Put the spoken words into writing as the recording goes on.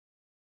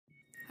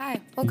Hi,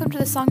 welcome to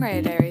the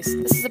Songwriter Diaries.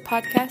 This is a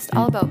podcast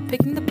all about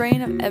picking the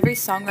brain of every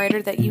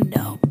songwriter that you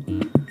know.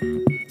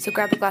 So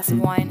grab a glass of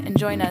wine and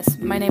join us.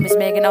 My name is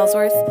Megan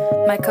Ellsworth.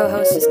 My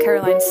co-host is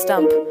Caroline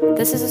Stump.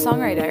 This is the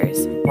Songwriter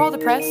Diaries. We're all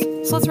depressed,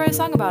 so let's write a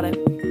song about it.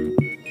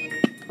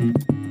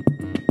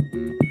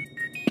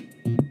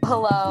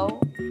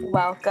 Hello,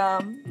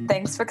 welcome.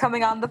 Thanks for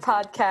coming on the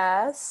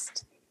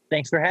podcast.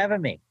 Thanks for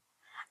having me.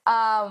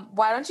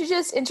 Why don't you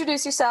just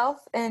introduce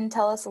yourself and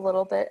tell us a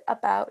little bit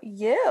about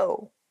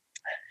you?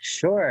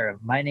 Sure.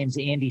 My name's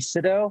Andy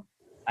Sydow.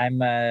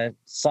 I'm a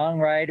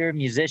songwriter,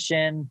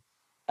 musician,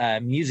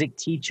 music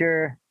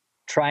teacher,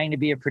 trying to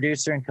be a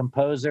producer and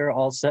composer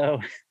also,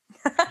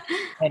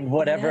 and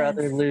whatever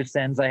other loose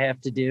ends I have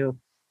to do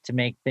to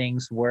make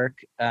things work.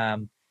 I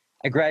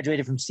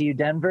graduated from CU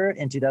Denver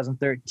in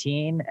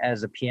 2013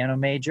 as a piano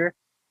major,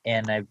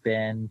 and I've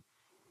been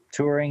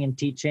touring and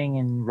teaching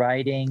and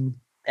writing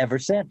ever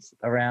since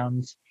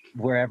around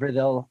wherever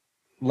they'll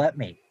let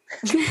me.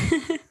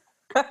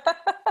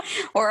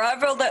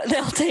 Wherever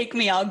they'll take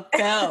me, I'll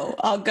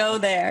go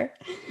there.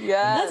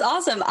 Yeah, that's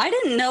awesome. I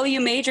didn't know you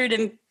majored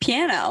in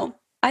piano.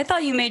 I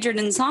thought you majored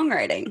in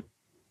songwriting.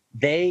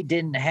 They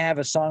didn't have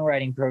a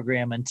songwriting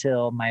program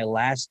until my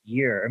last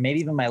year, or maybe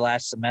even my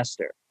last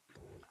semester.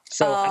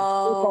 So I took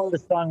all the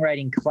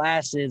songwriting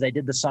classes. I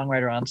did the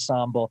songwriter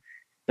ensemble,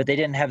 but they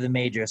didn't have the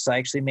major. So I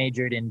actually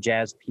majored in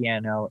jazz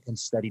piano and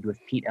studied with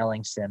Pete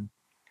Ellingson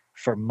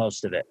for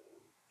most of it.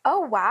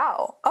 Oh,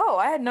 wow. Oh,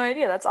 I had no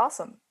idea. That's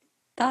awesome.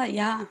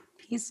 Yeah,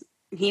 he's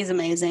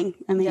amazing.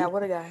 I mean, yeah,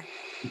 what a guy.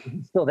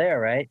 He's still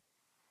there, right?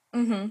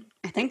 Mm-hmm.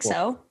 I think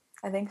so.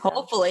 I think so.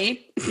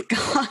 Hopefully.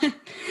 God,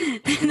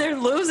 they're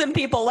losing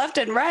people left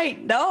and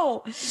right.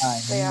 No.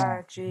 They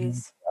are.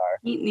 Jeez.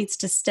 He needs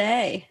to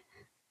stay.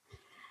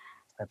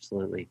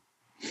 Absolutely.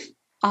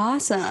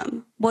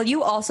 Awesome. Well,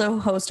 you also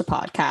host a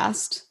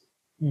podcast.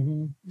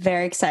 Mm-hmm.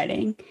 Very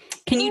exciting.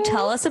 Can you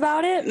tell us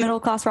about it, Middle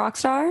Class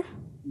Rockstar?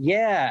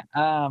 Yeah.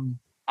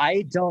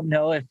 I don't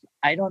know if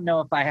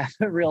I have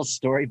a real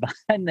story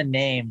behind the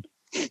name,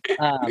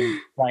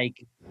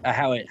 like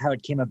how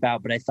it came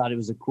about, but I thought it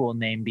was a cool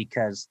name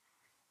because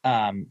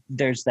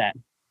there's that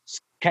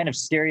kind of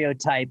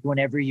stereotype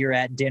whenever you're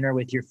at dinner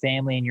with your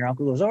family and your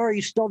uncle goes, "Oh, are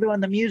you still doing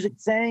the music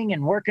thing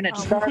and working at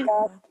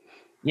Starbucks?"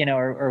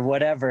 Or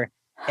whatever.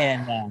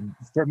 And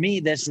for me,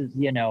 this is,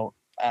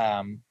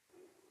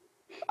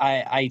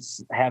 I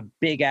have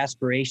big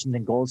aspirations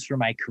and goals for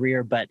my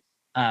career, but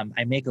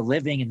I make a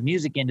living in the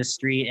music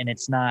industry, and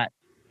it's not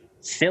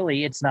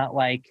silly. It's not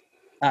like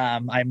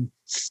I'm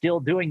still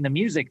doing the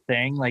music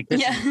thing. Like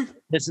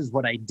this is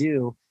what I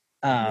do.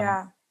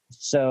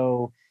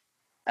 So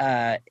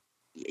I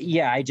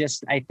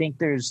think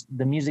there's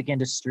the music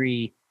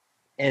industry.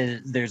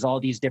 There's all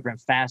these different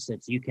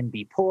facets. You can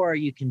be poor,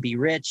 you can be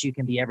rich, you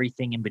can be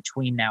everything in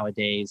between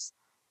nowadays.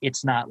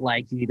 It's not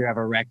like you either have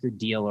a record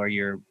deal or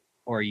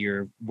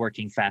you're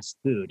working fast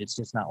food. It's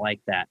just not like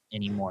that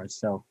anymore.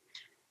 So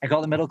I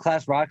call it Middle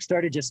Class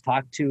Rockstar to just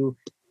talk to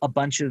a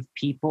bunch of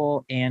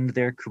people and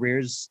their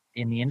careers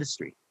in the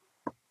industry.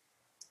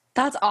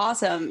 That's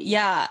awesome.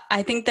 Yeah,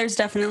 I think there's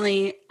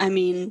definitely,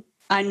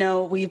 I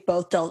know we've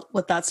both dealt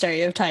with that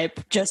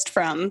stereotype just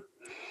from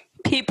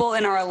people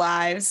in our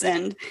lives.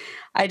 And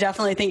I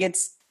definitely think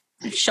it's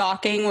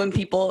shocking when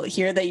people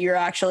hear that you're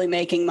actually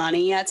making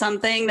money at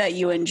something that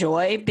you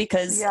enjoy,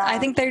 because I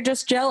think they're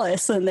just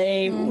jealous and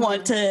they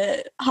want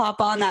to hop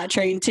on that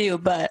train too.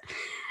 But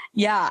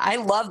yeah, I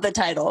love the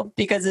title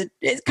because it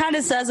kind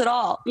of says it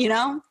all,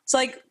 It's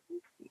like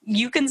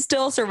you can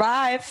still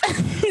survive.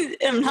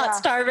 I'm not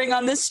starving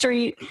on the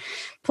street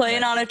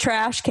playing on a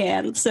trash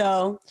can.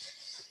 So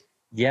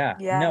yeah,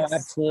 no,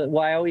 absolutely.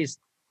 Well, I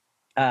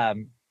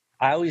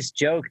always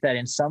joke that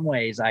in some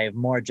ways I have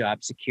more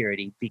job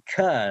security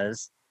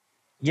because,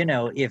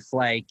 if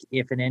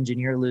an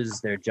engineer loses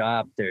their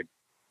job,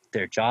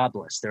 they're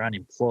jobless, they're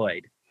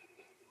unemployed,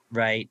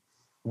 right?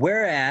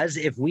 Whereas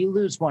if we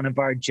lose one of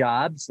our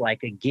jobs, like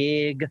a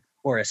gig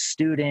or a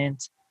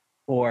student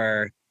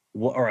or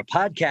a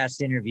podcast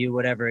interview,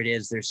 whatever it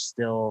is, there's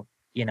still,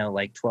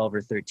 like 12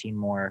 or 13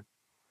 more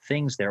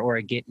things there. Or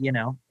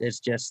it's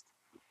just,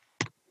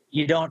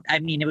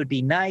 it would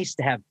be nice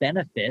to have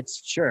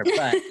benefits, sure,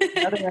 but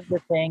other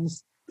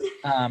things,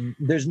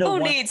 there's no.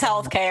 Who needs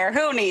healthcare?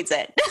 Who needs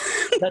it?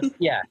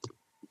 Yeah.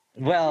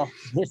 Well,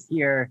 this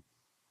year,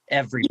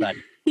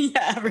 everybody.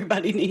 Yeah,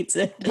 everybody needs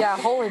it. Yeah,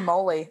 holy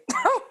moly.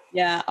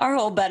 Yeah, our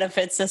whole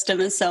benefit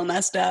system is so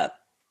messed up.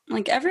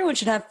 Like, everyone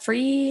should have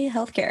free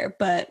healthcare,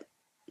 but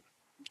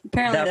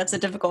apparently that's a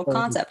difficult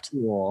concept.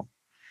 Cool.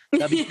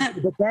 But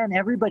then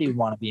everybody would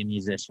want to be a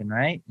musician,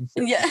 right?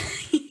 Yeah.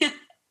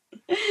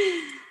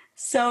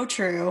 So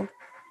true.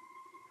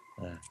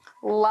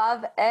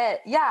 Love it.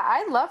 Yeah,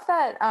 I love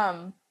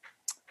that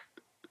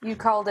you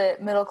called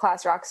it Middle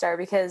Class Rockstar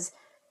because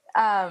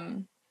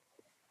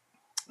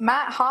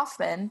Matt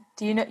Hoffman,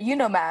 do you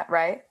know Matt,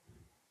 right?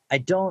 I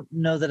don't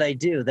know that I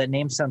do. That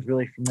name sounds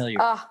really familiar.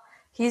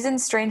 He's in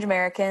Strange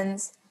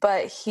Americans,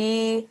 but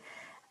he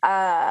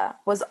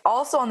was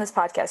also on this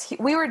podcast.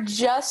 We were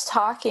just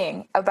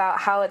talking about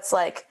how it's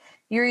like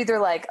you're either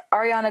like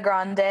Ariana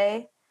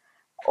Grande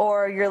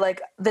or you're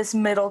like this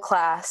middle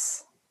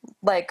class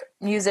like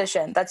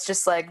musician that's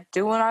just like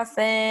doing our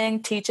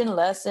thing, teaching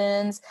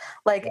lessons,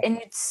 like, and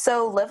it's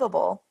so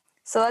livable.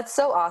 So that's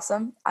so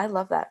awesome. I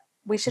love that.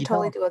 We should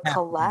totally do a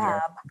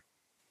collab.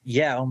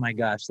 Yeah. Oh my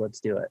gosh, let's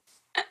do it.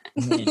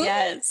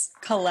 Yes,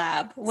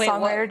 collab. Wait,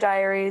 Songwriter what?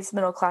 Diaries,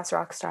 middle class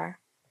rock star.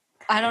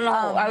 I don't know.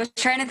 I was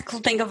trying to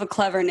think of a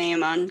clever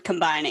name on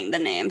combining the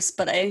names,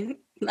 but I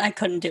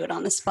couldn't do it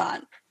on the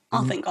spot.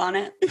 I'll think on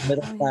it.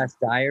 Middle class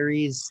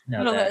diaries.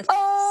 No,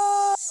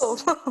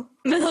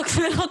 middle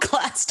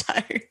class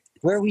diaries.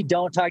 Where we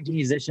don't talk to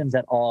musicians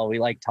at all. We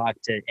like talk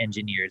to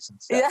engineers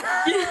and stuff.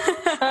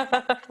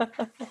 Yeah.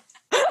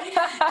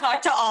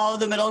 Talk to all of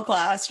the middle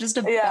class just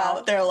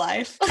about their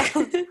life.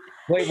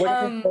 Wait,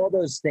 what do they call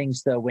those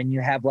things though? When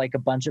you have like a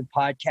bunch of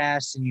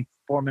podcasts and you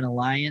form an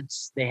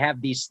alliance, they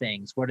have these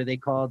things. What are they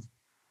called?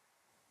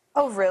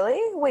 Oh, really?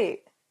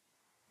 Wait.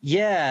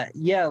 Yeah,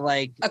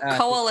 like a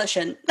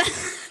coalition.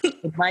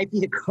 It might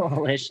be a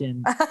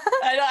coalition.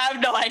 I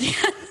have no idea.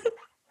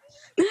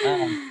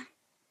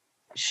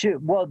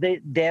 Shoot. Well,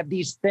 they have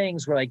these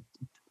things where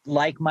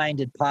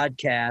like-minded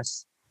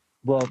podcasts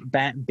will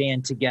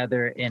band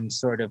together and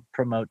sort of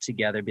promote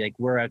together. Be like,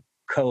 we're a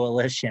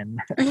coalition,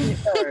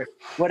 or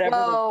whatever.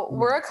 Well,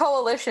 we're a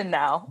coalition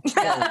now.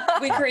 Yeah,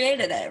 we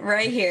created it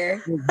right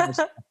here.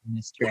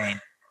 This train.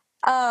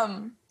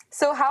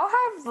 So how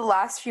have the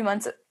last few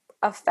months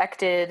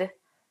affected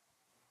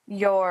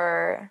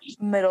your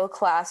middle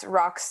class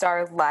rock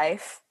star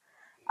life?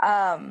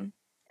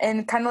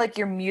 And kind of like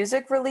your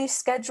music release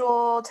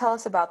schedule. Tell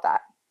us about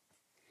that.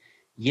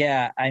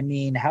 Yeah, I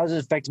mean, how's it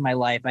affected my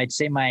life? I'd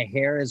say my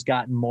hair has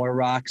gotten more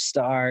rock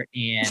star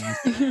and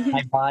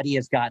my body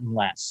has gotten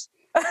less.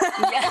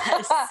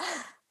 Yes.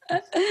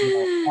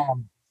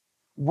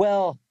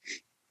 Right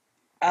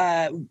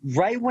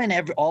when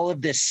all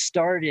of this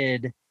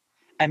started,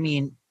 I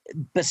mean,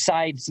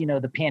 besides,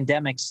 the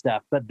pandemic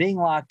stuff, but being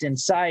locked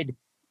inside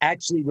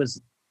actually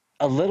was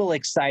a little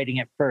exciting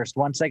at first.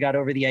 Once I got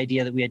over the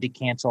idea that we had to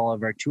cancel all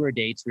of our tour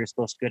dates, we were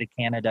supposed to go to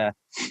Canada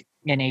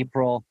in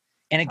April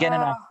and again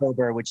in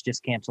October, which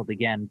just canceled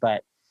again.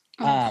 But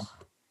yeah,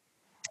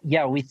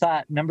 we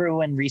thought, remember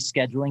when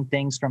rescheduling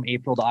things from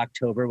April to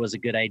October was a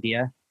good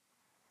idea?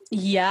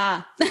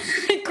 Yeah.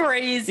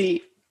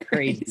 Crazy.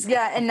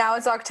 Yeah, and now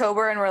it's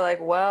October and we're like,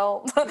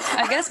 well,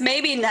 I guess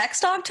maybe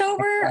next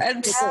October.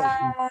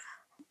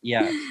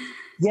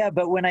 Yeah,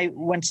 but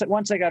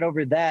once I got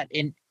over that,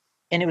 and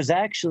it was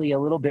actually a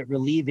little bit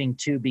relieving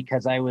too,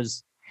 because I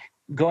was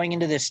going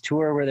into this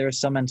tour where there were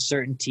some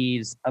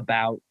uncertainties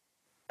about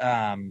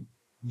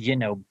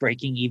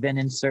breaking even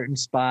in certain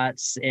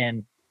spots,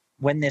 and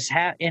when this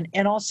happened,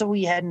 and also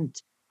we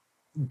hadn't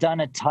done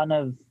a ton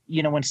of,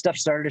 when stuff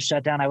started to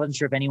shut down, I wasn't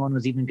sure if anyone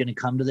was even going to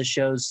come to the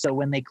shows. So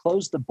when they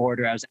closed the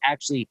border, I was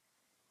actually,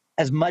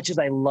 as much as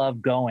I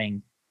love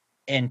going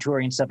and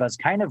touring stuff, I was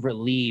kind of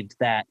relieved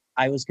that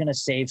I was going to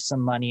save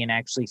some money and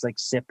actually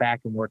sit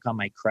back and work on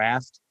my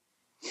craft,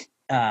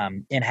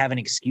 and have an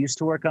excuse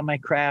to work on my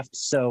craft.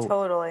 So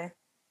totally.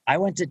 I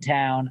went to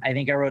town. I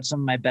think I wrote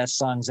some of my best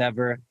songs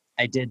ever.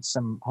 I did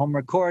some home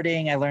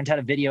recording. I learned how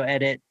to video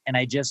edit, and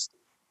I just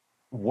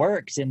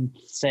worked and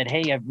said,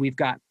 hey, we've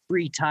got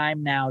free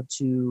time now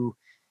to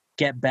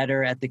get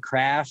better at the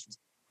craft.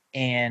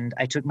 And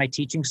I took my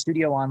teaching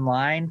studio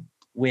online,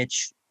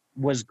 which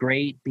was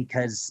great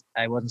because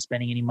I wasn't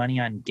spending any money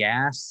on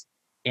gas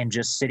and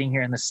just sitting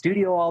here in the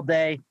studio all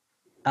day.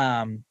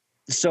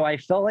 So I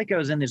felt like I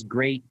was in this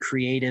great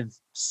creative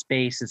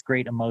space, this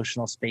great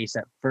emotional space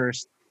at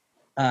first.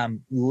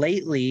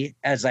 Lately,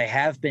 as I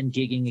have been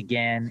gigging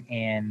again,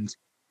 and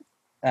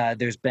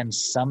there's been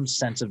some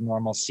sense of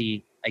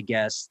normalcy, I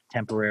guess,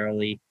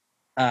 temporarily.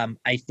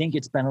 I think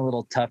it's been a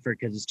little tougher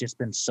because it's just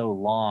been so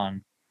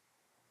long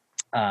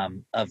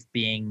of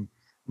being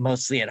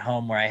mostly at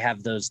home, where I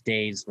have those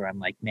days where I'm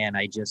like, man,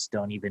 I just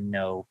don't even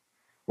know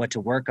what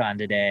to work on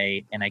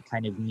today. And I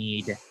kind of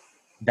need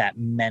that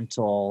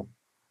mental,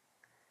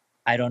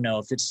 I don't know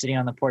if it's sitting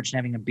on the porch and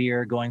having a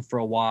beer, going for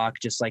a walk,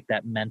 just like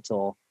that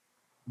mental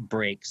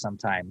break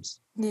sometimes.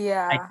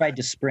 Yeah. I tried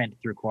to sprint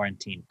through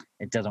quarantine.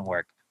 It doesn't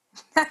work.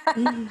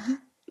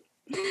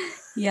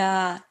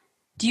 Yeah.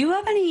 Do you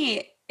have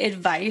any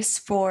advice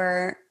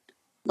for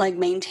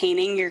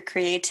maintaining your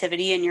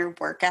creativity and your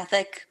work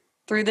ethic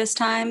through this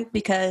time?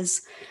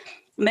 Because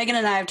Megan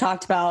and I have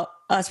talked about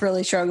us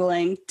really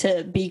struggling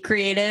to be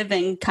creative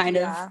and kind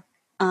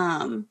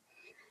of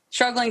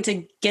struggling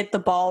to get the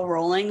ball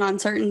rolling on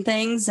certain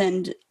things.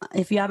 And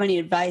if you have any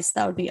advice,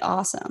 that would be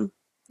awesome.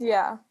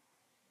 Yeah.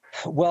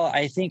 Well,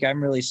 I think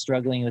I'm really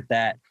struggling with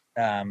that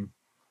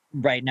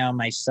right now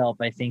myself.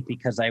 I think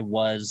because I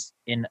was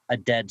in a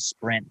dead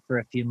sprint for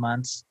a few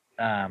months.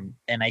 And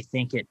I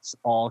think it's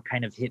all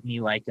kind of hit me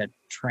like a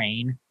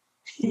train.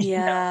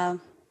 Yeah.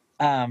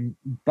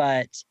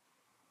 But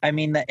I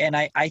mean, and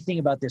I think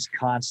about this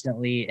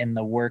constantly, and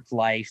the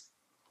work-life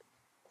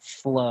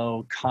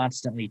flow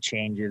constantly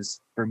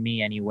changes for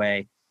me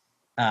anyway.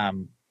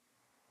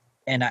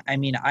 And I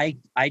mean,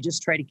 I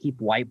just try to keep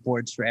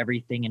whiteboards for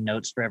everything and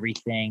notes for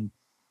everything.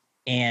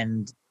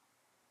 And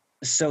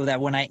so that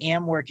when I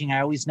am working,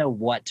 I always know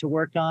what to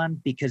work on,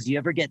 because you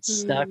ever get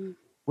stuck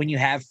when you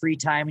have free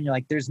time and you're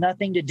like, there's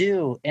nothing to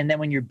do. And then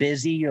when you're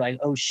busy, you're like,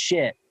 oh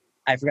shit,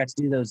 I forgot to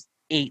do those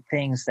 8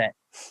 things that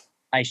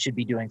I should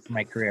be doing for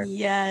my career.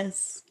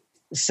 Yes.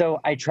 So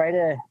I try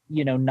to,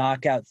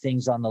 knock out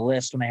things on the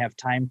list when I have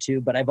time to,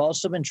 but I've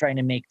also been trying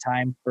to make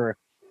time for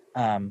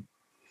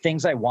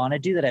things I want to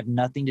do that have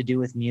nothing to do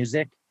with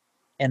music.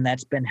 And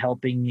that's been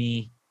helping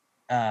me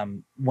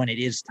when it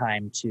is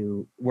time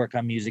to work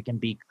on music and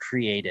be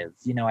creative.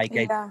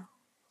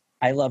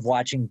 I love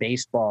watching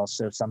baseball.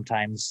 So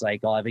sometimes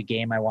like I'll have a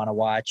game I want to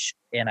watch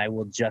and I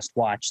will just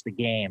watch the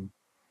game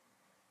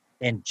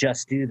and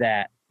just do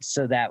that,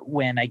 so that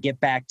when I get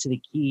back to the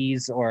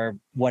keys or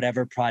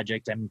whatever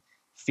project, I'm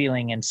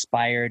feeling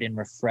inspired and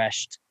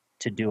refreshed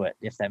to do it,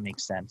 if that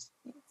makes sense.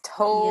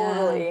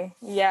 Totally.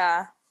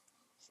 Yeah.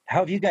 How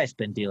have you guys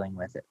been dealing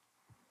with it?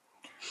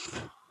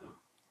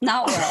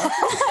 Not well.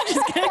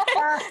 Just kidding.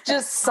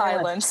 Just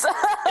silence.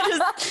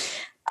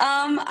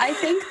 I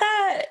think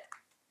that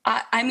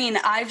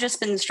I've just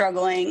been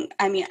struggling.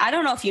 I mean, I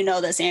don't know if you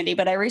know this, Andy,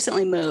 but I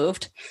recently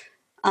moved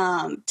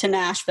to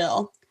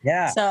Nashville.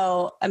 Yeah.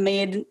 So I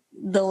made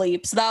the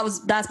leap. So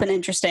that's been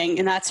interesting,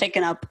 and that's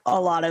taken up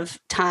a lot of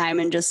time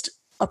and just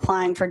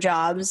applying for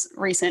jobs,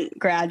 recent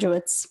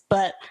graduates.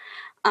 But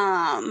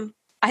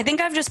I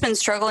think I've just been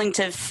struggling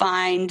to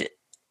find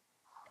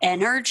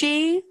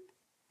energy.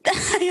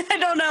 I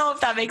don't know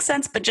if that makes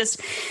sense, but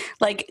just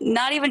like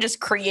not even just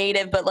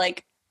creative, but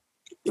like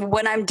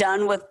when I'm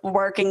done with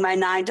working my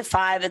 9 to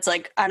 5, it's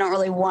like I don't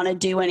really want to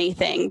do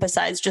anything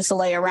besides just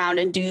lay around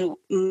and do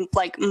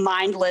like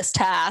mindless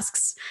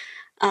tasks.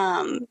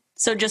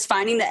 So just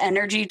finding the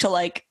energy to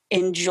like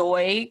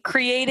enjoy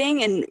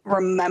creating and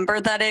remember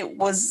that it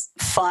was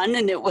fun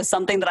and it was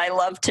something that I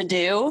love to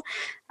do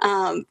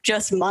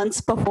just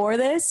months before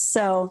this.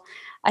 So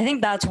I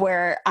think that's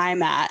where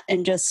I'm at,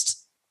 and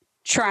just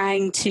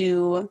trying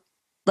to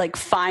like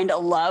find a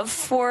love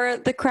for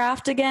the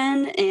craft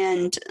again.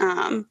 And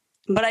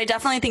but I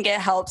definitely think it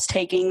helps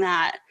taking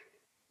that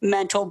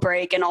mental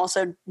break and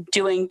also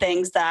doing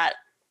things that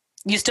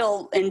you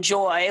still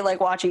enjoy,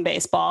 like watching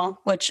baseball,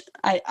 which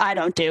I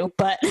don't do,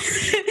 but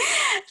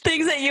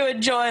things that you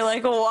enjoy,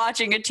 like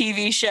watching a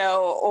TV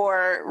show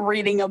or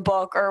reading a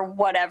book or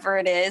whatever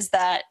it is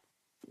that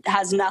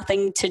has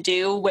nothing to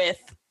do with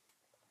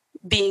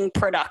being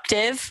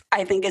productive,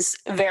 I think is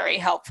very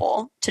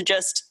helpful to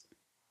just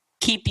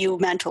keep you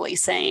mentally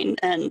sane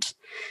and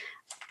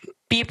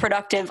be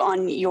productive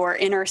on your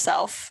inner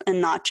self and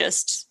not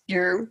just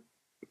your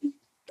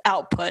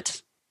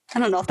output. I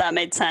don't know if that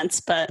made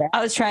sense, but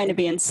I was trying to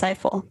be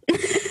insightful.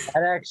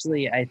 That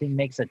actually, I think,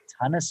 makes a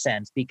ton of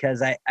sense,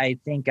 because I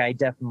think I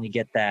definitely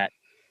get that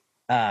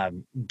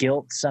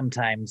guilt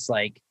sometimes.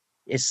 Like,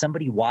 is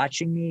somebody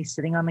watching me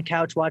sitting on the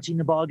couch watching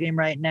the ball game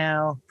right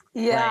now?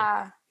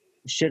 Yeah. Like,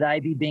 should I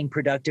be being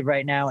productive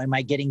right now? Am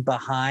I getting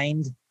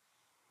behind?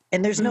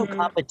 And there's no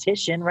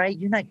competition, right?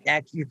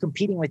 You're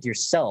competing with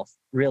yourself,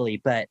 really,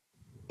 but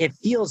it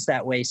feels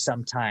that way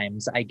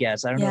sometimes, I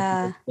guess. I don't know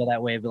if you feel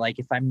that way, but like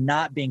if I'm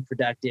not being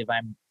productive,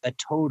 I'm a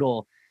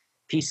total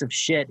piece of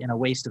shit and a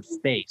waste of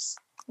space.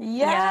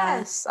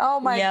 Yes. Yeah. Oh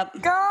my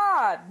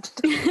God.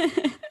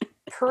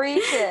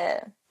 Preach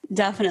it.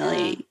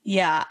 Definitely.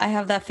 Yeah, I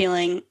have that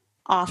feeling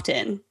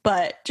often,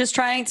 but just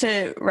trying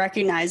to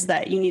recognize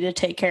that you need to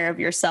take care of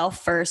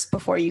yourself first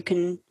before you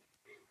can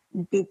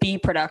be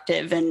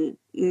productive and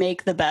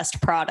make the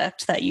best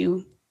product that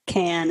you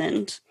can.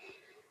 And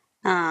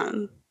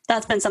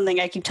that's been something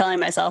I keep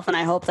telling myself, and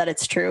I hope that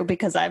it's true,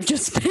 because I've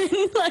just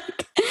been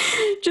like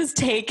just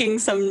taking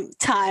some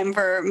time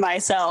for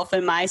myself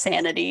and my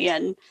sanity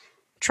and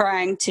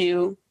trying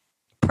to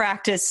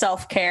practice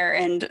self-care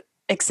and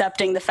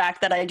accepting the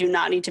fact that I do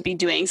not need to be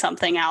doing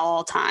something at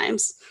all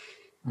times.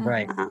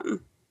 Right.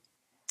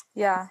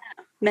 Yeah.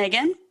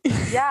 Megan?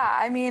 Yeah.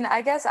 I mean,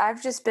 I guess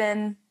I've just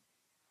been,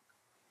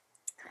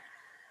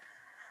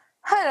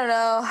 I don't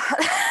know.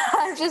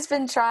 I've just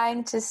been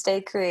trying to stay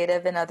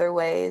creative in other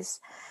ways,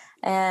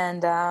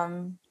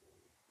 and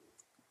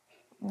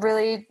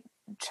really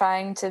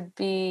trying to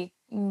be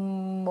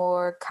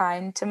more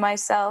kind to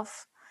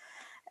myself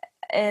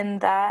in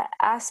that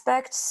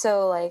aspect.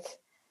 So like,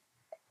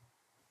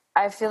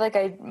 I feel like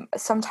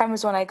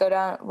sometimes when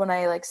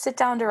I like sit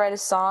down to write a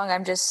song,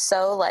 I'm just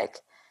so like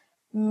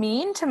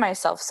mean to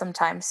myself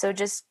sometimes. So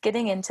just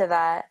getting into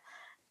that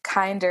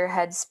kinder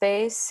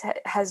headspace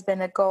has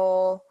been a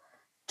goal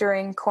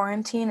during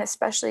quarantine,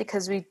 especially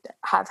because we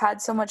have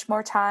had so much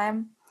more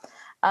time.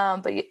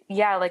 But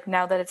yeah, like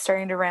now that it's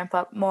starting to ramp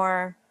up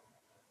more,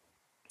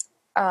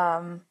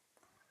 I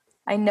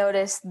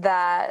noticed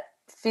that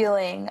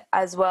feeling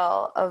as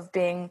well of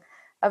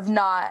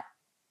not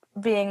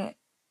being,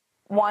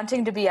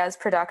 wanting to be as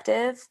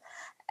productive,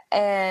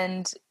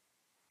 and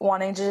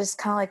wanting to just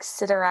kind of like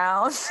sit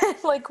around and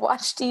like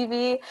watch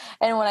TV.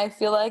 And when I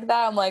feel like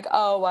that, I'm like,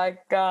 oh my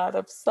God,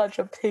 I'm such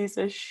a piece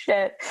of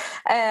shit.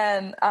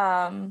 And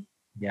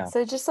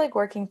so just like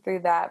working through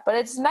that. But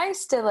it's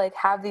nice to like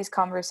have these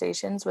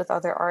conversations with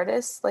other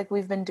artists like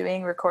we've been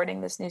doing recording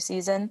this new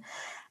season,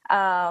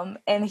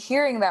 and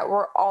hearing that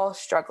we're all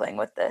struggling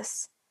with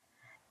this.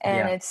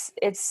 And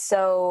it's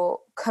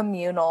so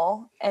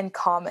communal and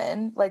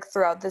common like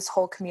throughout this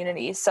whole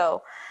community.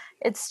 So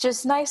it's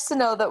just nice to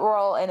know that we're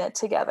all in it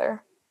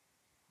together.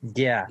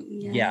 Yeah.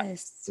 Yes. Yeah.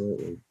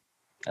 Absolutely.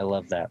 I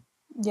love that.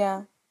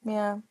 Yeah.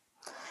 Yeah.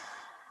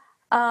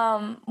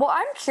 Well,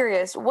 I'm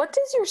curious, what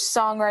does your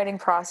songwriting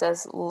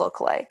process look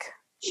like?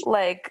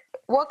 Like,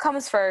 what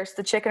comes first,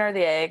 the chicken or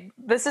the egg?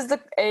 This is the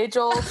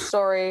age-old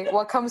story.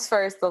 What comes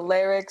first, the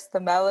lyrics, the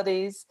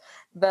melodies,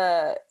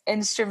 the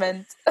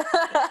instrument?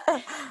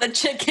 The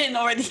chicken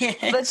or the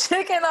egg? The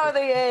chicken or the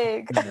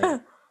egg?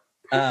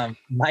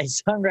 My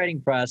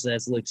songwriting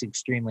process looks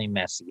extremely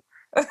messy.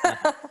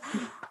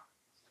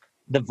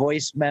 The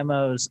voice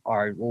memos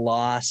are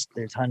lost.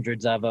 There's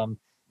hundreds of them.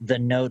 The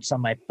notes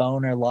on my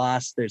phone are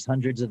lost. There's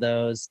hundreds of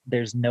those.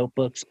 There's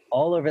notebooks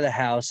all over the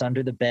house,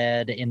 under the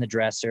bed, in the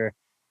dresser.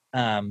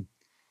 So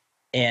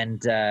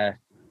my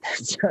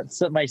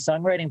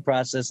songwriting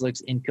process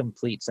looks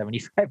incomplete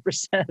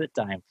 75% of the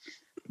time.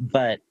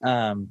 But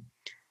I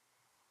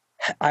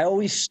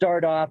always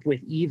start off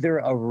with either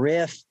a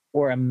riff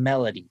or a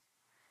melody.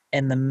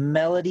 And the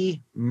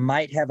melody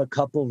might have a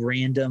couple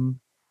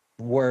random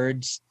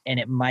words and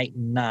it might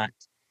not.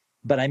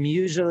 But I'm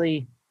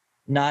usually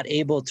not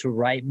able to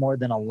write more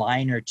than a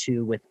line or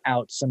two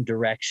without some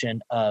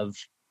direction of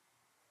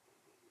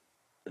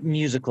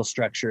musical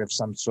structure of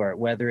some sort,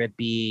 whether it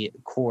be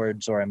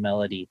chords or a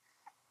melody.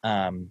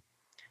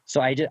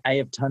 So I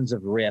have tons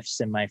of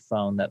riffs in my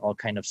phone that I'll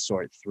kind of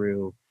sort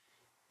through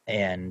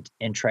and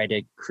try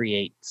to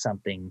create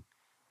something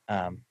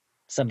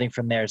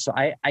from there. So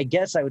I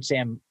guess I would say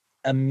I'm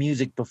a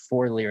music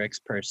before lyrics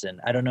person.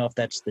 I don't know if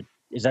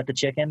is that the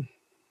chicken?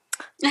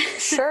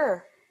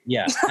 Sure.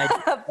 Yeah.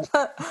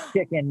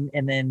 Chicken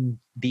and then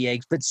the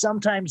eggs, but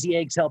sometimes the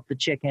eggs help the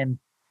chicken.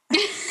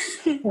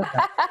 Okay,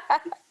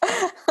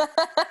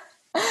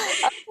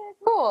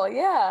 cool.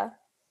 Yeah.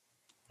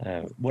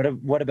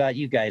 What about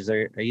you guys?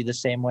 Are you the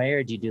same way,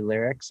 or do you do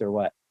lyrics, or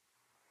what?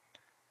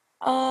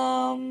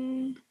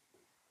 I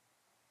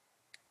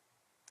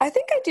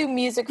think I do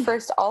music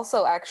first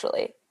also,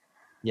 actually.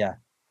 Yeah.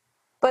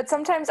 But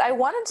sometimes I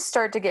wanted to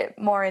start to get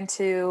more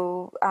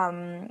into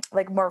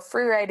like more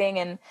free writing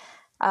and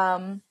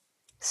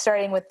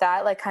starting with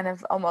that, like kind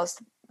of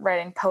almost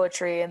writing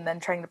poetry and then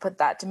trying to put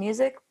that to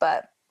music.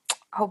 But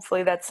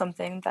hopefully that's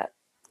something that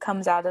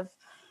comes out of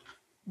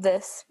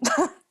this.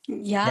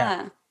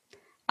 Yeah.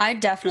 I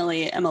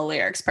definitely am a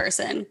lyrics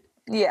person.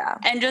 Yeah.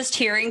 And just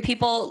hearing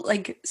people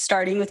like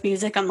starting with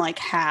music, I'm like,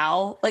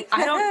 how? Like,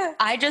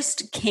 I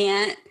just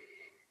can't.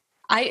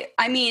 I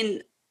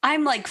mean,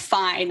 I'm like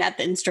fine at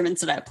the instruments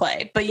that I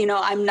play, but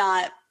I'm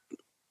not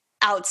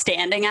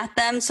outstanding at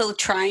them. So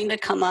trying to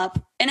come up,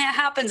 and it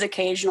happens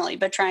occasionally,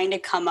 but trying to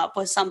come up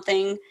with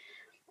something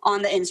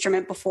on the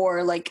instrument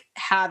before like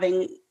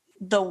having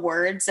the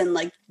words and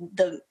like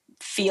the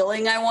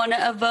feeling I want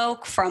to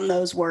evoke from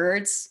those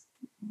words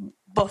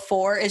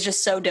before is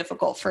just so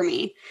difficult for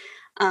me.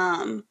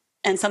 And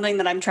something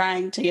that I'm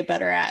trying to get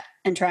better at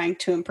and trying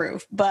to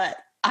improve. But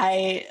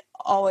I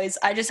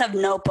just have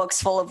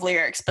notebooks full of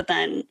lyrics, but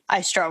then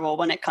I struggle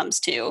when it comes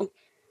to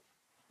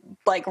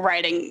like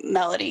writing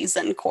melodies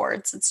and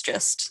chords. It's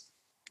just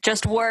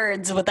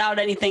words without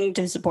anything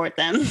to support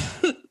them.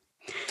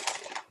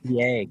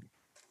 The egg.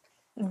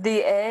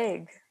 The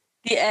egg.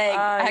 The egg.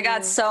 I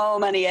got so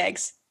many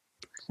eggs.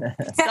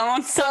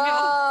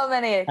 So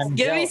many eggs.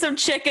 Give me some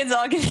chickens,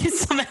 I'll give you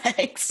some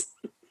eggs.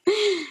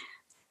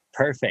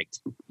 Perfect.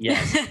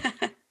 Yes.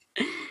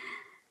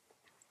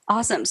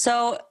 Awesome.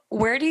 So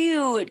where do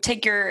you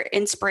take your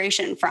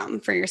inspiration from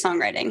for your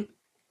songwriting?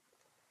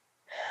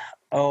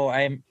 Oh,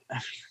 I'm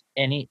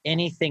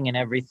anything and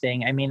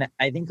everything. I mean,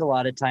 I think a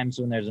lot of times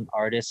when there's an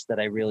artist that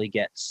I really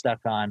get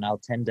stuck on, I'll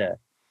tend to,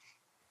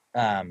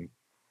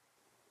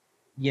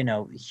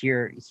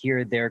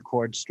 hear their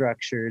chord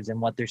structures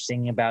and what they're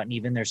singing about, and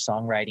even their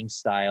songwriting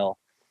style.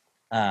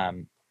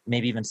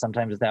 Maybe even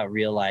sometimes without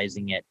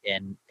realizing it,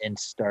 and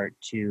start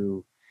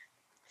to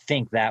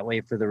think that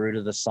way for the root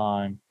of the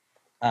song.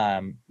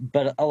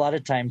 But a lot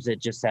of times it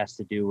just has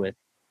to do with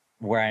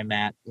where I'm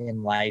at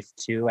in life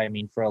too. I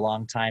mean, for a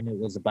long time, it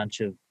was a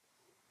bunch of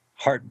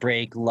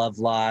heartbreak, love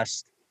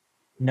lost,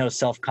 no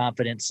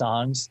self-confidence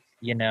songs,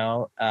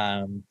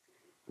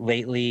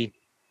 lately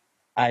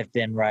I've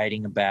been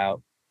writing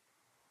about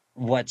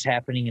what's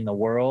happening in the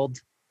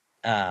world,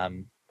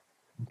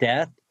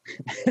 death,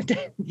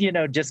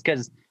 just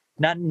because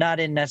not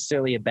in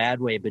necessarily a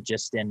bad way, but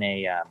just in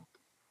a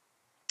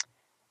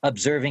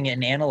observing it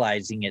and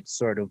analyzing it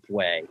sort of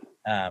way.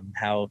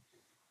 How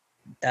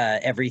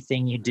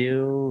everything you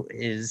do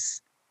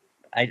is,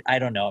 I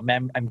don't know,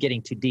 I'm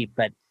getting too deep,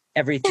 but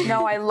everything.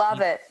 No, I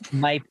love it.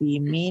 Might be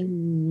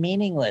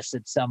meaningless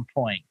at some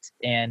point,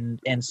 and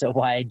so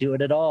why do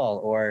it at all?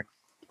 Or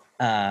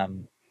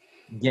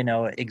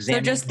So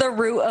examine. just the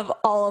root of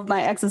all of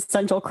my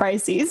existential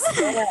crises.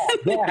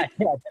 Yeah,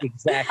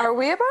 exactly. Are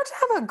we about to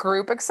have a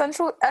group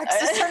existential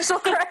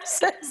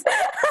crisis?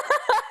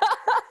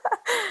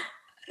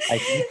 I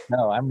think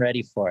so. I'm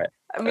ready for it.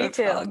 Me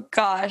too. Oh,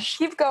 gosh.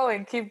 Keep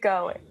going.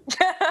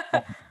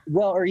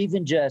 Well, or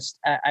even just,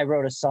 I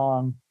wrote a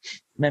song,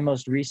 my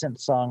most recent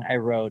song I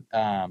wrote,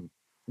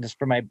 just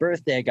for my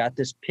birthday. I got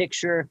this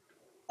picture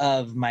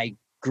of my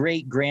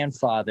great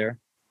grandfather.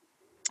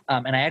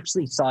 And I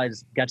actually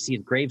got to see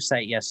his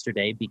gravesite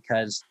yesterday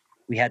because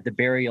we had the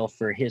burial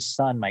for his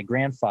son, my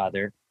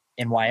grandfather,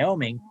 in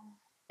Wyoming.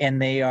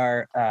 And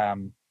they're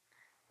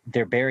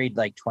buried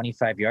like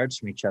 25 yards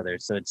from each other.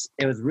 So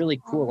it was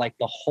really cool. Like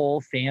the whole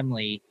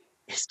family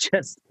is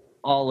just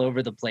all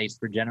over the place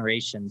for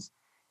generations.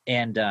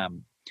 And,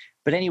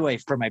 but anyway,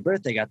 for my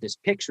birthday, I got this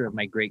picture of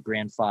my great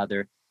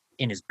grandfather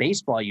in his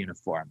baseball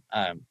uniform,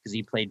 because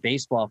he played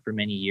baseball for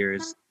many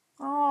years.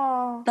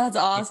 Oh, That's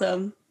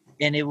awesome.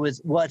 And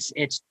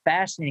it's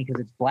fascinating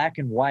because it's black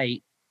and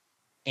white.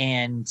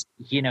 And,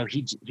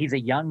 he's a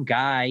young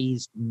guy.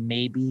 He's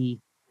maybe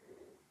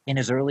in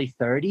his early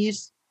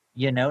 30s,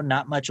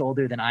 not much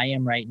older than I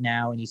am right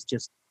now. And he's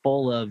just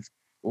full of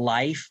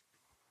life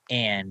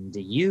and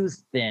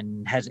youth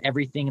and has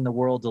everything in the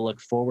world to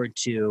look forward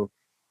to,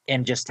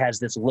 and just has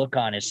this look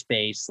on his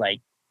face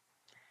like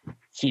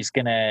he's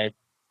going to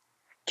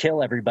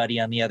kill everybody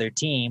on the other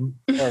team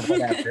or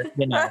whatever,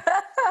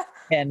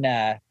 And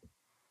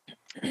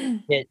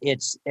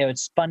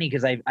it's funny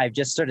because I've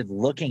just started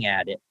looking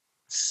at it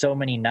so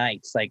many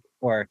nights,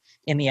 or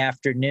in the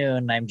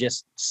afternoon, I'm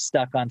just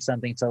stuck on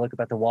something. So I look up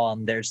at the wall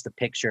and there's the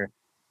picture.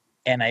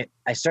 And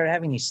I started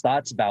having these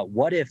thoughts about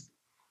what if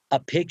a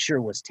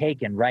picture was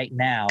taken right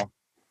now.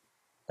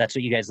 That's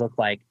what you guys look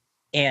like.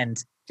 And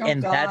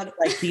God. that's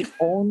like the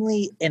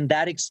only, and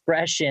that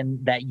expression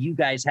that you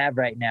guys have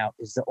right now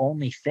is the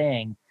only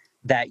thing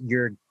that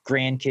your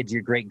grandkids,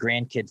 your great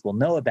grandkids will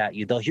know about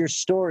you. They'll hear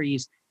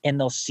stories and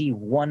they'll see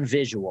one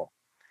visual.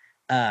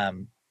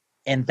 And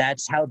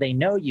that's how they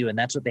know you. And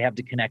that's what they have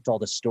to connect all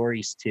the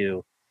stories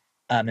to.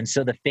 And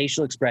so the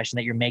facial expression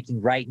that you're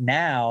making right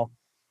now,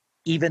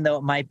 even though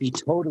it might be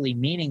totally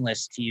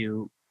meaningless to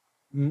you,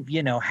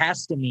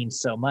 has to mean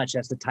so much,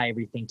 has to tie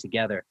everything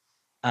together.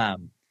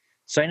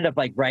 So I ended up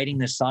writing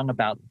this song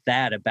about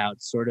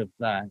sort of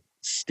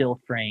still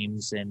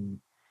frames. And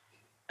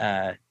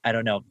I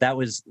don't know,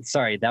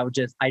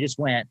 I just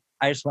went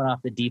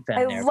off the deep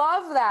end there. I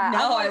love that.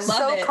 No, I'm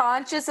so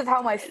conscious of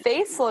how my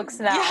face looks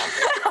now. Yeah.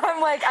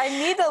 I'm like, I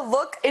need to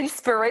look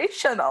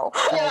inspirational.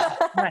 Yeah.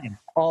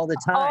 All the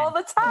time.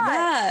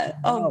 Yeah.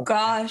 Oh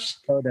gosh.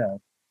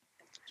 Photo.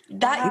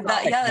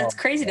 That's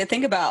crazy to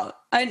think about.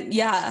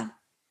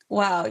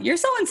 Wow, you're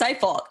so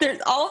insightful. There's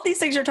all of these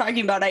things you're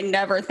talking about I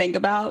never think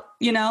about,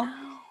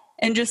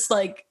 and just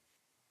like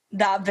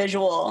that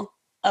visual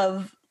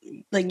of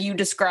like you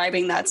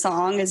describing that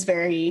song is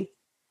very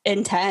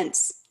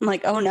intense. I'm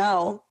like, oh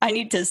no, I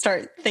need to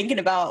start thinking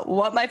about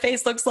what my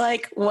face looks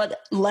like,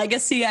 what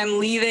legacy I'm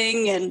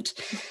leaving, and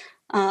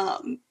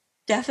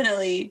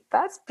definitely.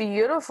 That's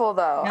beautiful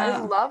though. Yeah.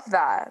 I love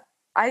that.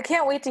 I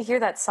can't wait to hear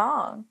that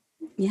song.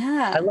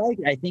 Yeah.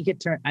 I think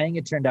it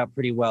turned out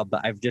pretty well,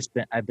 but I've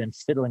been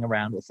fiddling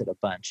around with it a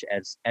bunch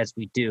as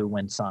we do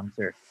when songs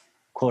are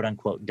quote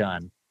unquote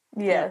done.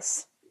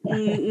 Yes.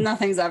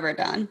 Nothing's ever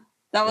done.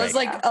 That was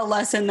a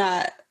lesson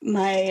that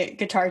my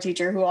guitar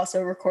teacher, who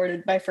also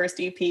recorded my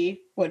first EP,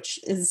 which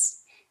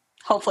is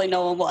hopefully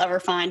no one will ever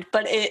find,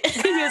 but he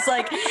was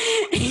like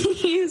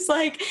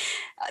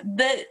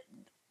that.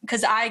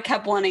 Because I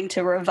kept wanting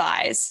to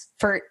revise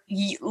for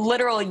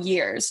literal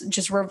years,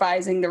 just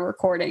revising the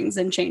recordings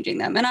and changing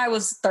them. And I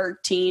was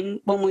 13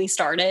 when we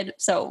started,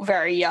 so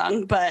very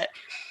young.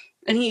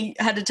 And he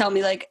had to tell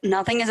me,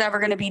 nothing is ever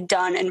going to be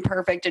done and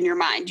perfect in your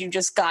mind. You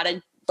just got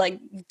to,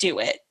 do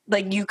it.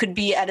 You could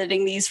be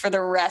editing these for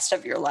the rest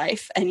of your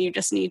life, and you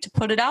just need to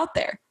put it out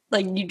there.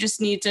 You just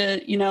need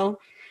to,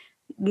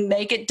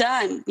 make it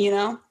done,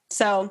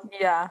 So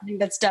yeah, I think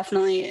that's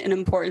definitely an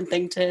important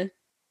thing to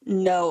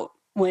note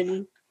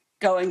when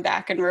going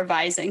back and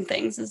revising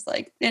things is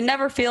it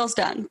never feels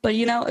done, but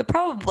it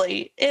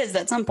probably is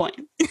at some point.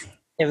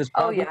 It was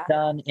probably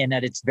done and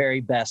at its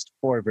very best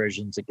 4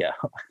 versions ago.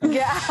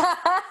 Yeah.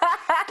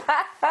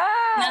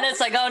 And then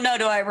it's oh no,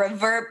 do I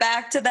revert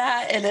back to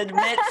that and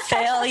admit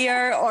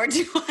failure, or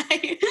do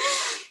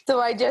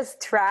I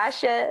just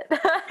trash it?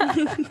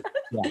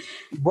 Yeah.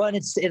 Well,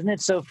 isn't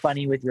it so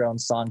funny with your own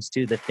songs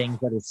too, the things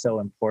that are so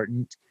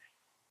important?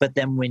 But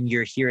then when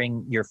you're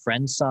hearing your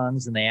friends'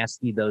 songs and they ask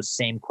you those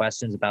same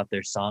questions about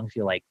their songs,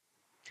 you're like,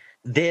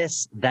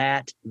 this,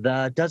 that,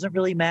 the doesn't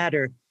really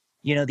matter.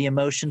 The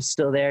emotion's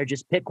still there.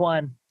 Just pick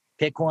one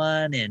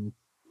and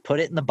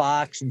put it in the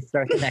box and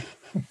start the next.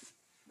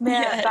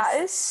 Man, yes. That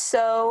is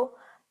so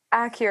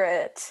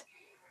accurate.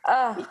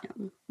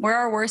 We're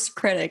our worst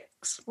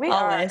critics. We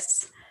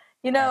always.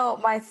 You know,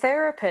 my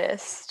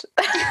therapist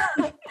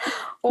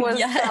was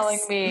Yes. telling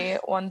me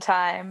one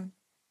time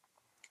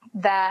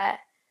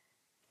that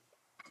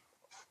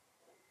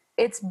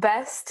it's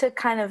best to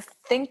kind of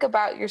think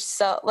about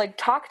yourself, like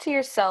talk to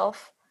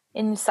yourself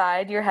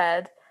inside your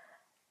head,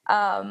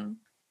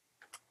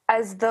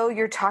 as though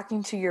you're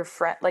talking to your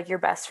friend, like your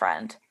best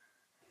friend.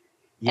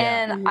 Yeah.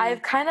 And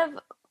I've kind of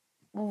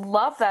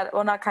loved that.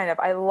 Well, not kind of,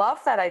 I love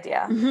that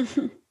idea.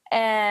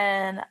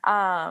 And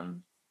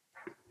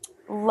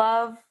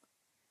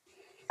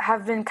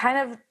have been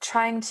kind of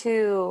trying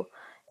to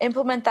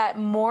implement that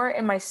more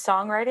in my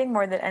songwriting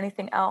more than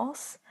anything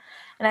else.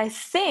 And I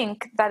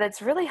think that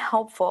it's really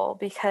helpful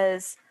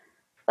because,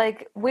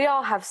 like, we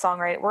all have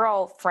songwriting. We're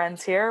all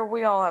friends here.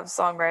 We all have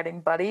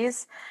songwriting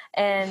buddies.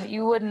 And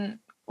you wouldn't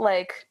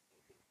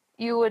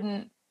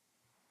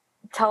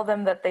tell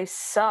them that they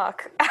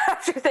suck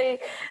after they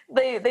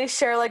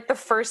share, like, the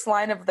first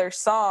line of their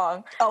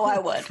song. Oh, I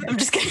would. I'm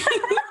just kidding.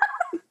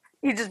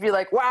 You'd just be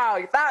like, wow,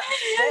 that's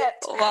shit.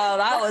 Wow,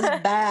 that was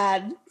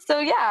bad. So,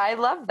 yeah, I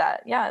love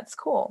that. Yeah, it's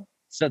cool.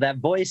 So that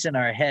voice in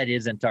our head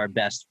isn't our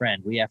best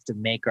friend. We have to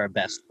make our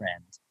best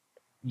friend,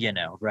 you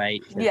know,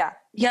 right? Yeah.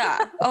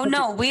 Yeah. Oh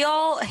no, we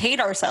all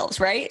hate ourselves,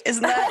 right?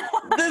 Isn't that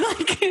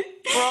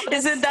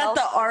isn't that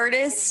the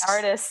artist?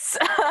 Artists.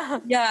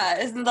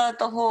 Yeah, isn't that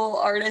the whole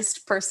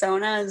artist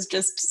persona is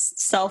just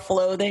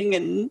self-loathing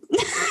and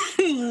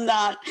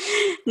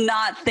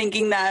not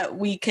thinking that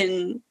we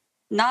can,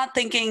 not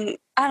thinking,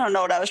 I don't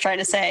know what I was trying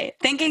to say,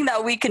 thinking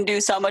that we can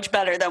do so much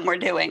better than we're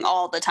doing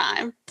all the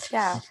time.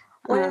 Yeah.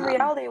 When in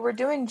reality, we're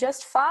doing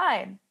just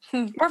fine.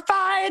 We're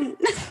fine.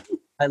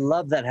 I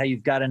love that, how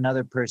you've got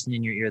another person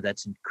in your ear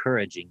that's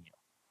encouraging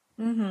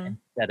you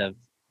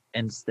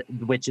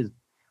which is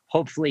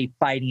hopefully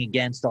fighting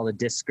against all the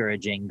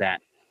discouraging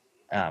that,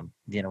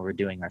 we're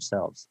doing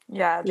ourselves.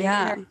 Yeah. The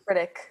inner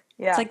critic.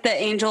 Yeah. It's like the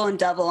angel and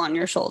devil on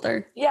your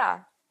shoulder. Yeah.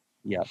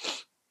 Yep.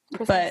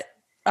 But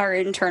our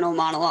internal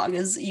monologue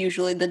is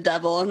usually the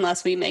devil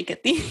unless we make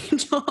it the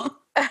angel.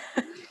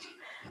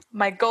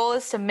 My goal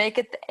is to make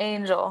it the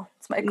angel.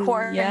 It's my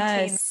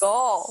quarantine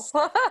goal.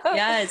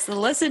 Yes,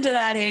 listen to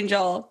that,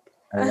 angel.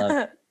 I love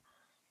it.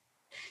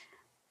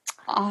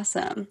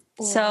 Awesome.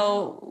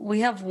 So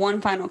we have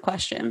one final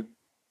question.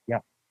 Yeah.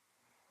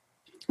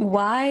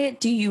 Why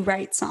do you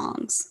write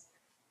songs?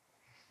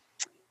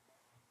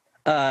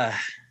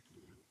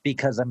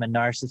 Because I'm a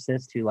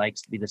narcissist who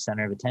likes to be the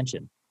center of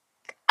attention.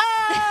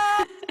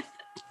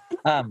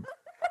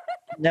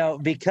 No,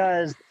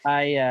 because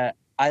I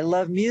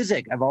love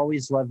music. I've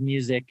always loved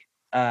music.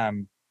 I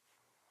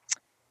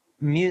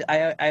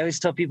always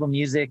tell people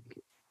music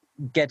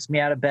gets me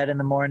out of bed in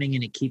the morning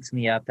and it keeps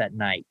me up at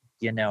night.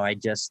 You know, I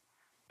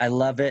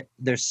love it.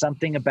 There's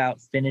something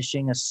about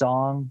finishing a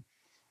song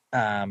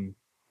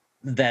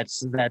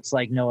that's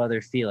like no other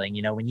feeling.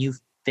 You know, when you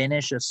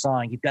finish a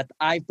song, you've got the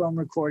iPhone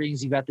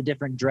recordings, you've got the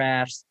different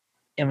drafts,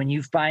 and when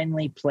you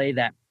finally play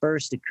that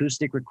first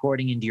acoustic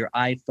recording into your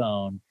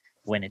iPhone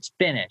when it's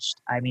finished,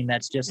 I mean,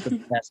 that's just the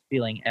best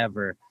feeling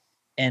ever.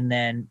 And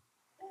then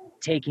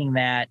taking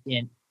that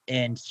in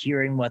and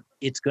hearing what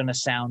it's going to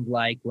sound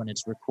like when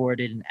it's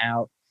recorded and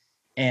out.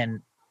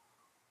 And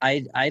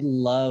I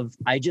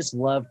just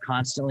love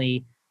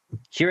constantly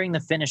hearing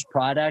the finished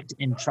product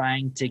and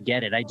trying to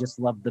get it. I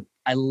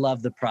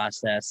love the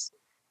process.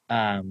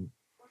 And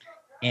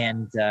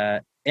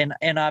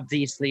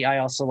obviously I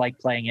also like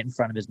playing it in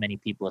front of as many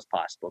people as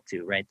possible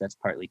too, right? That's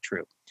partly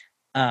true.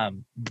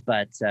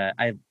 But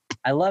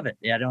I love it.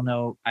 I don't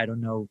know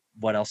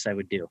what else I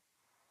would do.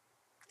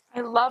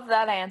 I love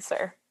that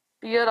answer.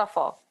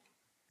 Beautiful.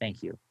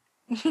 Thank you.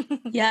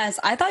 Yes,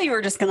 I thought you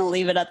were just going to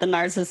leave it at the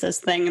narcissist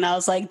thing. And I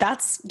was like,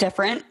 that's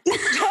different.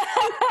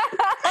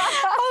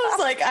 I was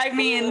like, I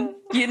mean,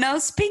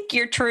 speak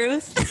your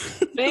truth.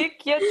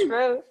 Speak your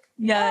truth.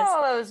 Yes.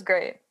 Oh, that was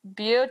great.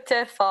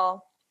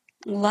 Beautiful.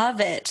 Love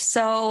it.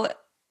 So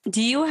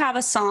do you have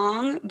a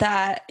song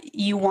that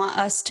you want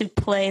us to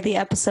play the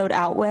episode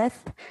out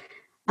with?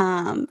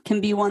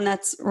 Can be one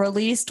that's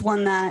released,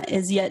 one that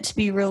is yet to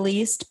be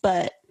released,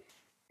 but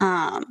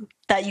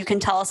that you can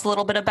tell us a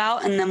little bit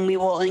about, and then we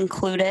will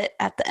include it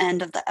at the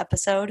end of the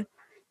episode.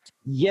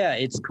 Yeah,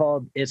 it's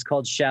called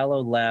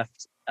Shallow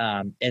Left.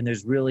 And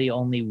there's really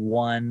only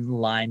one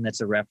line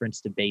that's a reference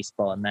to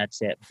baseball, and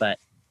that's it. But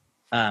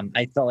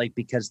I felt like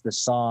because the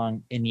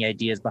song and the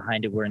ideas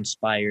behind it were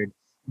inspired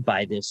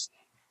by this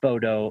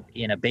photo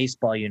in a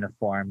baseball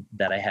uniform,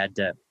 that I had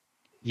to,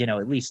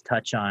 at least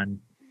touch on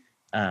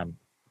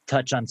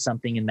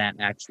something in that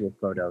actual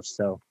photo.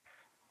 So,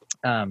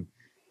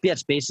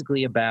 it's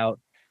basically about,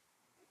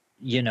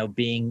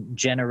 being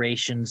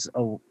generations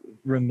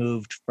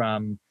removed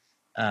from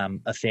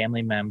a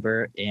family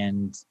member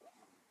and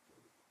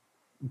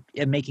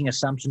making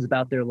assumptions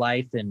about their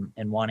life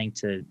and wanting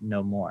to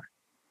know more.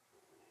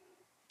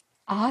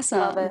 Awesome.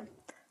 Love it.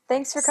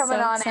 Thanks for coming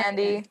on, excited.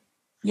 Andy.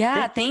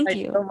 Yeah, thank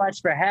you so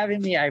much for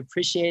having me. I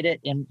appreciate it.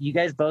 And you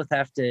guys both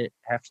have to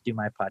do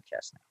my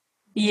podcast now.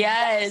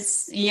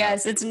 Yes.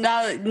 It's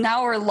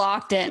now we're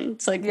locked in.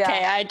 It's like,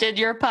 okay, I did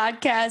your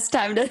podcast.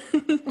 Time to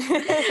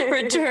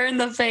return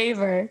the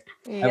favor.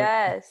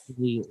 Yes.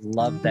 We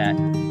love that.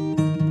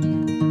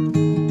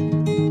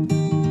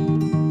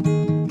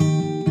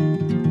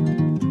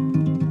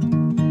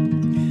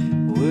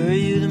 Were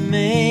you the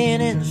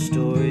man in the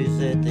stories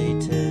that they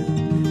tell?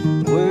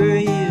 Were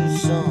you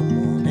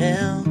someone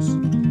else?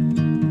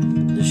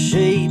 The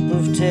shape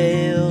of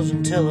tales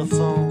and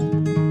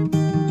telephone,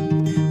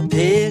 a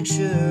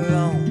picture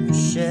on the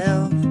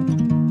shelf.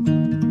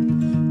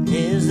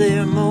 Is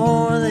there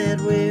more that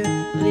we're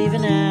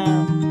leaving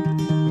out?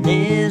 And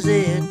is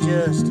it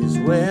just as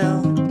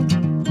well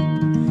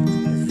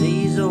if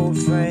these old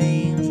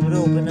frames would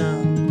open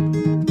up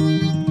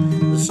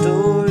the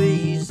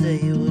stories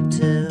they would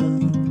tell?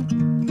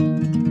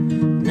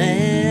 And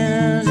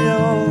as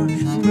your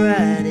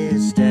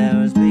brightest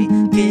hours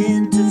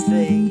begin to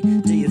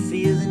fade, do you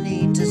feel the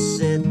need to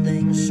set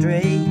things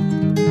straight?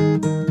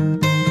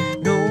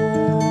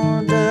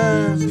 Nor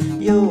does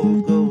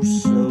your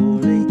ghost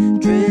slowly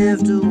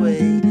drift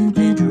away,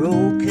 and you're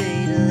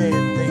okay to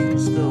let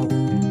things go.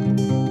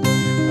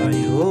 Are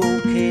you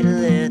okay to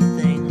let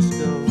things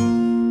go?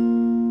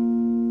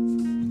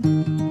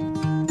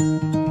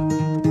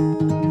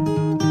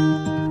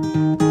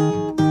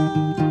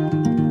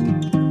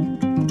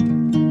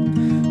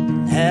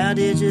 How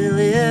did you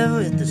live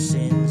with the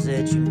sins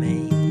that you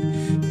made?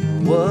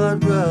 And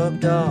what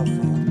rubbed off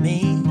on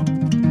me?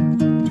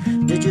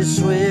 Did you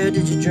swear?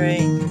 Did you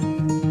drink?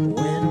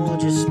 When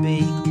would you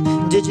speak?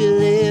 Did you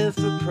live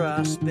for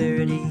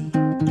prosperity?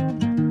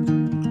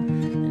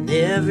 And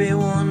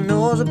everyone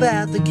knows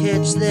about the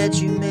catch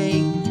that you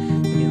made.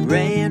 You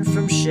ran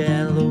from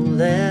shallow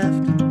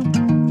left,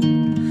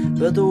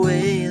 but the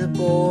way the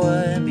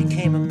boy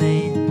became a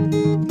man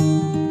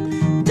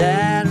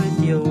died with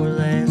your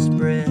last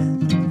breath.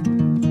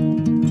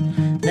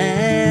 And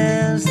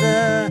as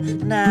the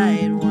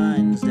night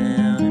winds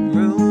down and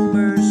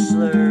rumors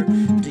slur,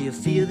 do you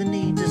feel the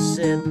need to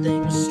set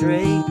things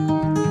straight?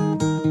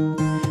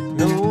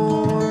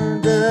 Nor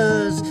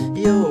does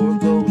your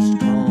ghost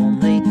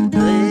calmly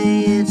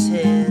lay its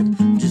head,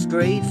 just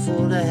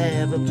grateful to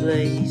have a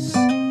place.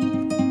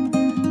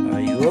 Are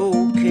you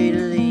okay to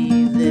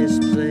leave this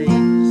place?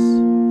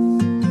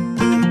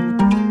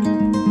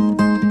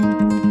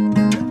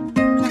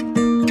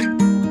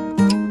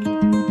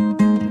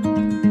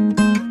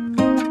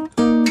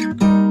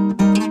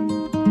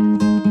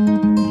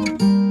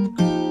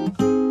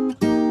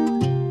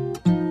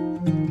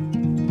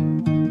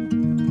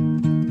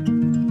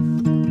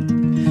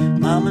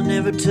 Mama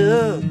never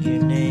took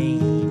your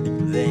name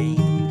in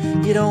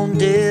vain. You don't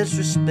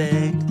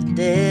disrespect the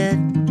dead.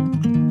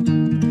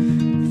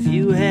 If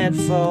you had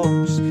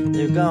faults,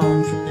 they're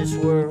gone from this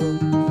world,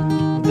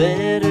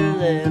 better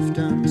left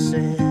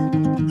unsaid.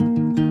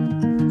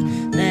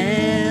 And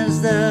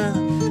as the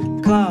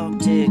clock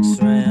ticks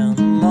round,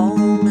 the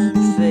moment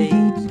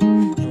fades,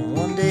 and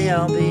one day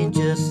I'll be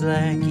just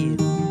like you.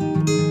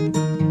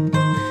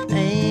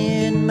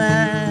 And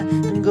my